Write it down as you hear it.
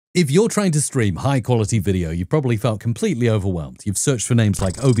If you're trying to stream high-quality video, you've probably felt completely overwhelmed. You've searched for names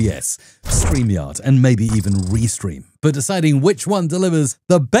like OBS, Streamyard, and maybe even Restream. But deciding which one delivers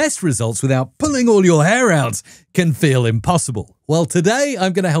the best results without pulling all your hair out can feel impossible. Well, today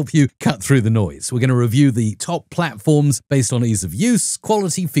I'm going to help you cut through the noise. We're going to review the top platforms based on ease of use,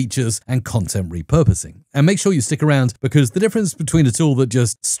 quality features, and content repurposing. And make sure you stick around because the difference between a tool that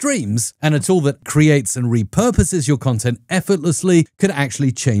just streams and a tool that creates and repurposes your content effortlessly could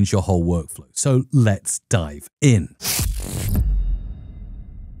actually change your whole workflow. So let's dive in.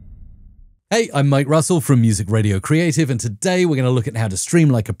 Hey, I'm Mike Russell from Music Radio Creative, and today we're going to look at how to stream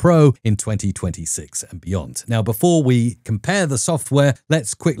like a pro in 2026 and beyond. Now, before we compare the software,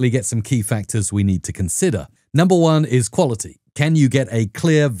 let's quickly get some key factors we need to consider. Number one is quality. Can you get a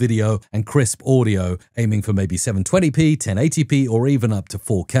clear video and crisp audio, aiming for maybe 720p, 1080p, or even up to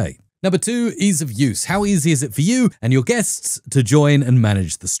 4K? Number two, ease of use. How easy is it for you and your guests to join and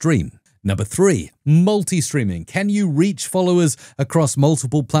manage the stream? Number three, multi-streaming. Can you reach followers across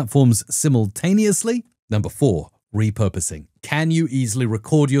multiple platforms simultaneously? Number four, repurposing. Can you easily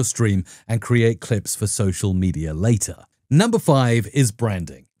record your stream and create clips for social media later? Number five is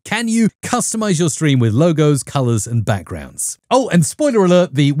branding. Can you customize your stream with logos, colors, and backgrounds? Oh, and spoiler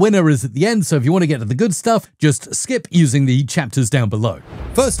alert, the winner is at the end, so if you want to get to the good stuff, just skip using the chapters down below.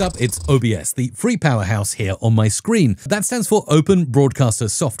 First up, it's OBS, the free powerhouse here on my screen. That stands for Open Broadcaster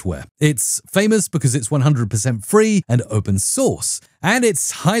Software. It's famous because it's 100% free and open source. And it's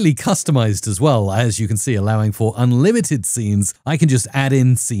highly customized as well, as you can see, allowing for unlimited scenes. I can just add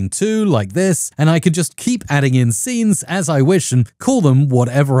in scene 2 like this, and I can just keep adding in scenes as I wish and call them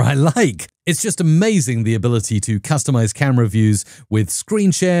whatever I like. It's just amazing the ability to customize camera views with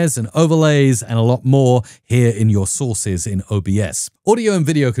screen shares and overlays and a lot more here in your sources in OBS. Audio and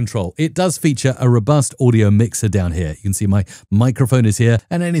video control. It does feature a robust audio mixer down here. You can see my microphone is here,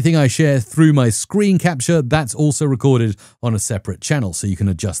 and anything I share through my screen capture, that's also recorded on a separate channel. So you can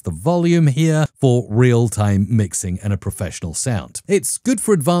adjust the volume here for real-time mixing and a professional sound. It's good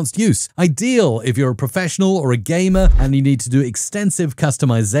for advanced use. Ideal if you're a professional or a gamer and you need to do extensive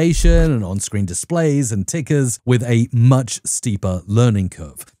customization and on-screen displays and tickers with a much steeper learning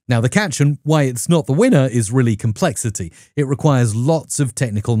curve. Now, the catch and why it's not the winner is really complexity. It requires lots of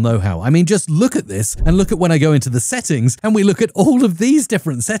technical know-how. I mean, just look at this and look at when I go into the settings and we look at all of these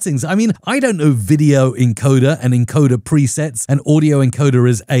different settings. I mean, I don't know video encoder and encoder presets and audio encoder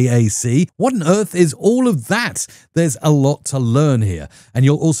as AAC. What on earth is all of that? There's a lot to learn here. And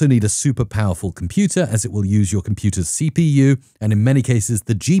you'll also need a super powerful computer as it will use your computer's CPU and in many cases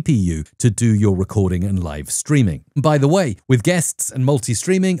the GPU to do your recording and live streaming. By the way, with guests and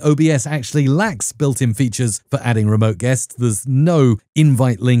multi-streaming, OBS actually lacks built-in features for adding remote guests. There's no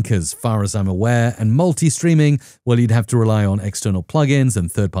invite link as far as I'm aware, and multi-streaming, well, you'd have to rely on external plugins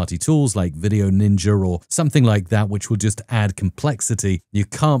and third-party tools like Video Ninja or something like that, which will just add complexity. You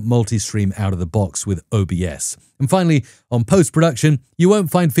can't multi-stream out of the box with OBS. And finally, on post-production, you won't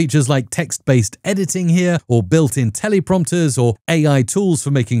find features like text-based editing here or built-in teleprompters or AI tools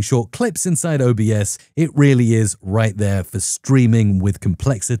for making short clips inside OBS. It really is right there for streaming with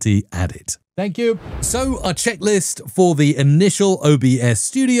complexity added. Thank you. So our checklist for the initial OBS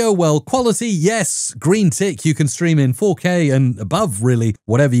Studio, well, quality, yes, green tick, you can stream in 4K and above really.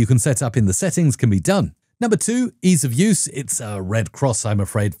 Whatever you can set up in the settings can be done. Number two, ease of use. It's a red cross, I'm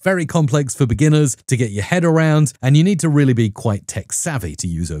afraid. Very complex for beginners to get your head around, and you need to really be quite tech savvy to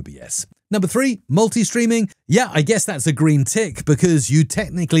use OBS. Number three, multi-streaming. Yeah, I guess that's a green tick because you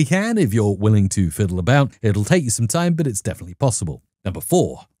technically can if you're willing to fiddle about. It'll take you some time, but it's definitely possible. Number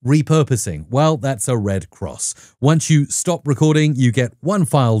four, repurposing. Well, that's a red cross. Once you stop recording, you get one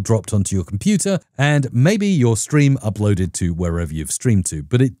file dropped onto your computer and maybe your stream uploaded to wherever you've streamed to,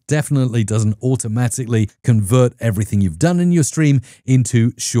 but it definitely doesn't automatically convert everything you've done in your stream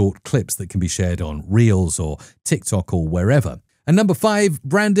into short clips that can be shared on Reels or TikTok or wherever. And number five,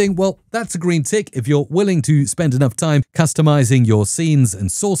 branding. Well, that's a green tick. If you're willing to spend enough time customizing your scenes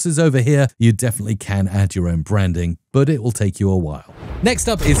and sources over here, you definitely can add your own branding, but it will take you a while. Next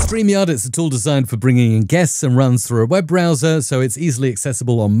up is Streamyard. It's a tool designed for bringing in guests and runs through a web browser, so it's easily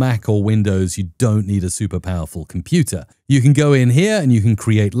accessible on Mac or Windows. You don't need a super powerful computer. You can go in here and you can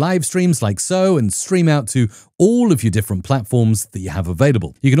create live streams like so and stream out to all of your different platforms that you have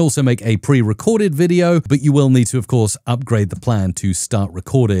available. You can also make a pre-recorded video, but you will need to, of course, upgrade the plan to start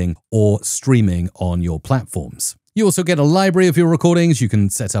recording or streaming on your platforms. You also get a library of your recordings, you can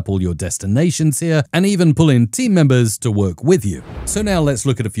set up all your destinations here, and even pull in team members to work with you. So now let's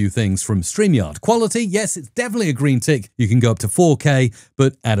look at a few things from Streamyard. Quality, yes, it's definitely a green tick. You can go up to 4K,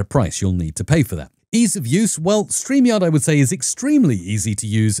 but at a price you'll need to pay for that. Ease of use, well, Streamyard I would say is extremely easy to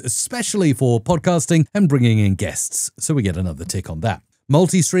use, especially for podcasting and bringing in guests, so we get another tick on that.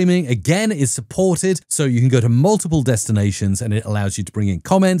 Multi-streaming, again, is supported, so you can go to multiple destinations and it allows you to bring in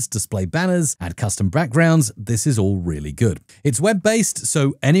comments, display banners, add custom backgrounds. This is all really good. It's web-based,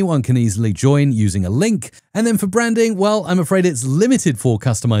 so anyone can easily join using a link. And then for branding, well, I'm afraid it's limited for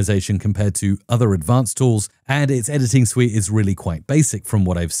customization compared to other advanced tools, and its editing suite is really quite basic from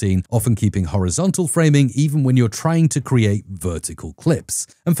what I've seen, often keeping horizontal framing even when you're trying to create vertical clips.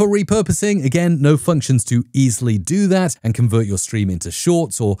 And for repurposing, again, no functions to easily do that and convert your stream into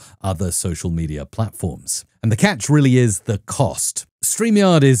shorts or other social media platforms. And the catch really is the cost.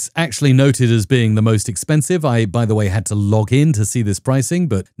 Streamyard is actually noted as being the most expensive. I, by the way, had to log in to see this pricing,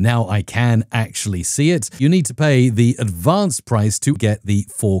 but now I can actually see it. You need to pay the advanced price to get the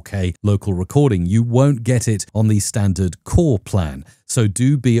 4K local recording. You won't get it on the standard core plan. So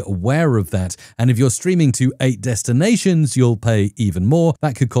do be aware of that. And if you're streaming to 8 destinations, you'll pay even more.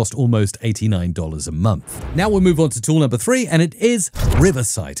 That could cost almost $89 a month. Now we'll move on to tool number 3, and it is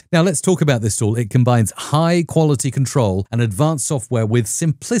Riverside. Now let's talk about this tool. It combines high quality control and advanced software with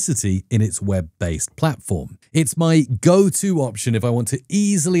simplicity in its web-based platform. It's my go-to option if I want to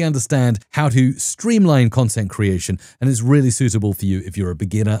easily understand how to streamline content creation, and it's really suitable for you if you're a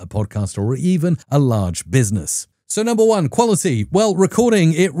beginner, a podcaster, or even a large business. So number 1, quality. Well,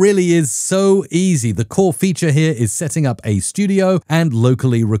 recording, it really is so easy. The core feature here is setting up a studio and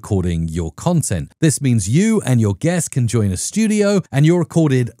locally recording your content. This means you and your guest can join a studio and you're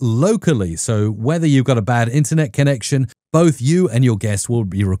recorded locally. So whether you've got a bad internet connection, both you and your guest will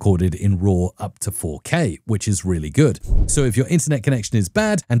be recorded in RAW up to 4K, which is really good. So if your internet connection is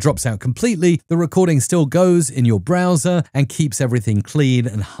bad and drops out completely, the recording still goes in your browser and keeps everything clean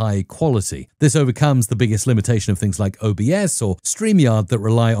and high quality. This overcomes the biggest limitation of things like OBS or Streamyard that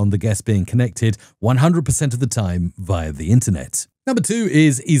rely on the guest being connected 100% of the time via the internet. Number 2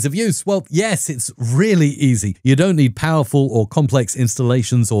 is ease of use. Well, yes, it's really easy. You don't need powerful or complex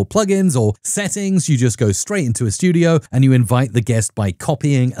installations or plugins or settings. You just go straight into a studio and you invite the guest by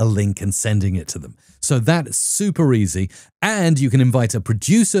copying a link and sending it to them. So that's super easy. And you can invite a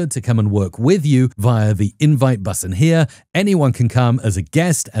producer to come and work with you via the invite button here. Anyone can come as a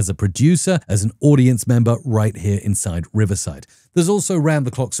guest, as a producer, as an audience member right here inside Riverside. There's also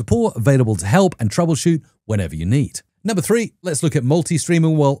round-the-clock support available to help and troubleshoot whenever you need. Number 3, let's look at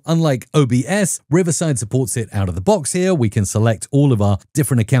multi-streaming. Well, unlike OBS, Riverside supports it out of the box here. We can select all of our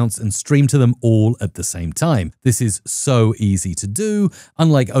different accounts and stream to them all at the same time. This is so easy to do.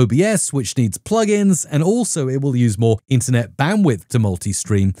 Unlike OBS, which needs plugins, and also it will use more internet bandwidth to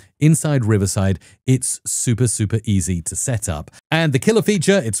multi-stream, inside Riverside, it's super easy to set up. And the killer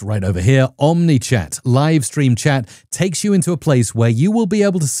feature, it's right over here, OmniChat. Live stream chat takes you into a place where you will be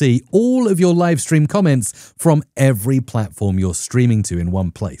able to see all of your live stream comments from every platform you're streaming to in one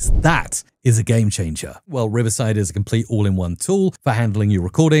place. That is a game changer. Well, Riverside is a complete all-in-one tool for handling your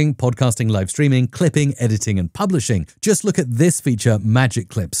recording, podcasting, live streaming, clipping, editing, and publishing. Just look at this feature, Magic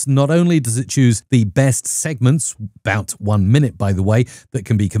Clips. Not only does it choose the best segments, about 1 minute by the way, that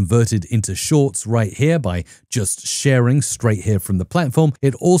can be converted into shorts right here by just sharing straight here from the platform,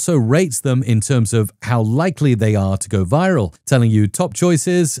 it also rates them in terms of how likely they are to go viral, telling you top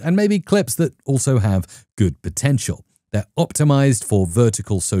choices and maybe clips that also have good potential. They're optimized for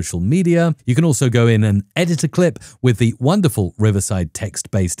vertical social media. You can also go in and edit a clip with the wonderful Riverside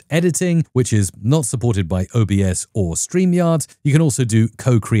text-based editing, which is not supported by OBS or Streamyard. You can also do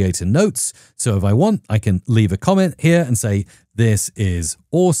co-creator notes. So if I want, I can leave a comment here and say, this is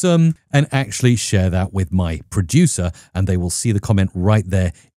awesome, and actually share that with my producer, and they will see the comment right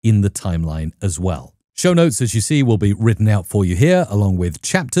there in the timeline as well. Show notes, as you see, will be written out for you here, along with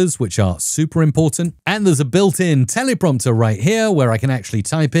chapters, which are super important. And there's a built-in teleprompter right here where I can actually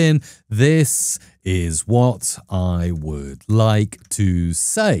type in, this is what I would like to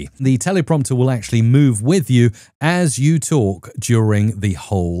say. The teleprompter will actually move with you as you talk during the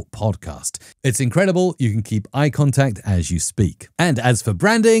whole podcast. It's incredible. You can keep eye contact as you speak. And as for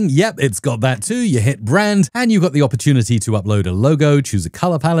branding, yep, it's got that too. You hit brand and you've got the opportunity to upload a logo, choose a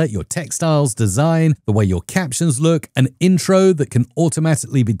color palette, your text styles, design, the way your captions look, an intro that can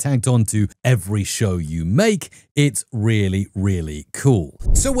automatically be tagged onto every show you make. It's really cool.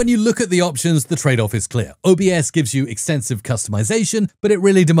 So when you look at the options, the trade-off is clear. OBS gives you extensive customization, but it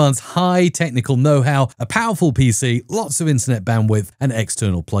really demands high technical know-how, a powerful PC, lots of internet bandwidth, and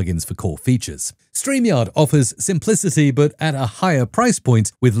external plugins for core features. Streamyard offers simplicity, but at a higher price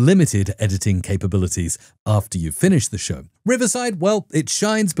point with limited editing capabilities after you finish the show. Riverside, well, it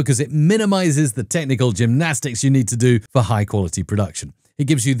shines because it minimizes the technical gymnastics you need to do for high-quality production. It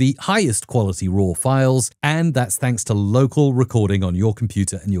gives you the highest quality raw files, and that's thanks to local recording on your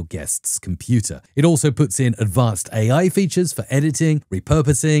computer and your guest's computer. It also puts in advanced AI features for editing,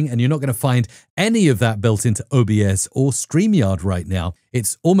 repurposing, and you're not going to find any of that built into OBS or Streamyard right now.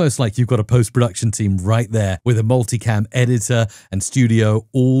 It's almost like you've got a post-production team right there with a multicam editor and studio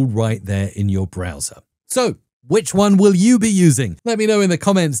all right there in your browser. So, which one will you be using? Let me know in the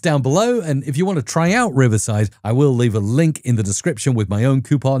comments down below, and if you want to try out Riverside, I will leave a link in the description with my own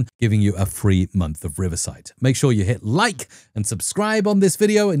coupon giving you a free month of Riverside. Make sure you hit like and subscribe on this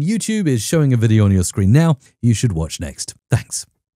video, and YouTube is showing a video on your screen now you should watch next. Thanks.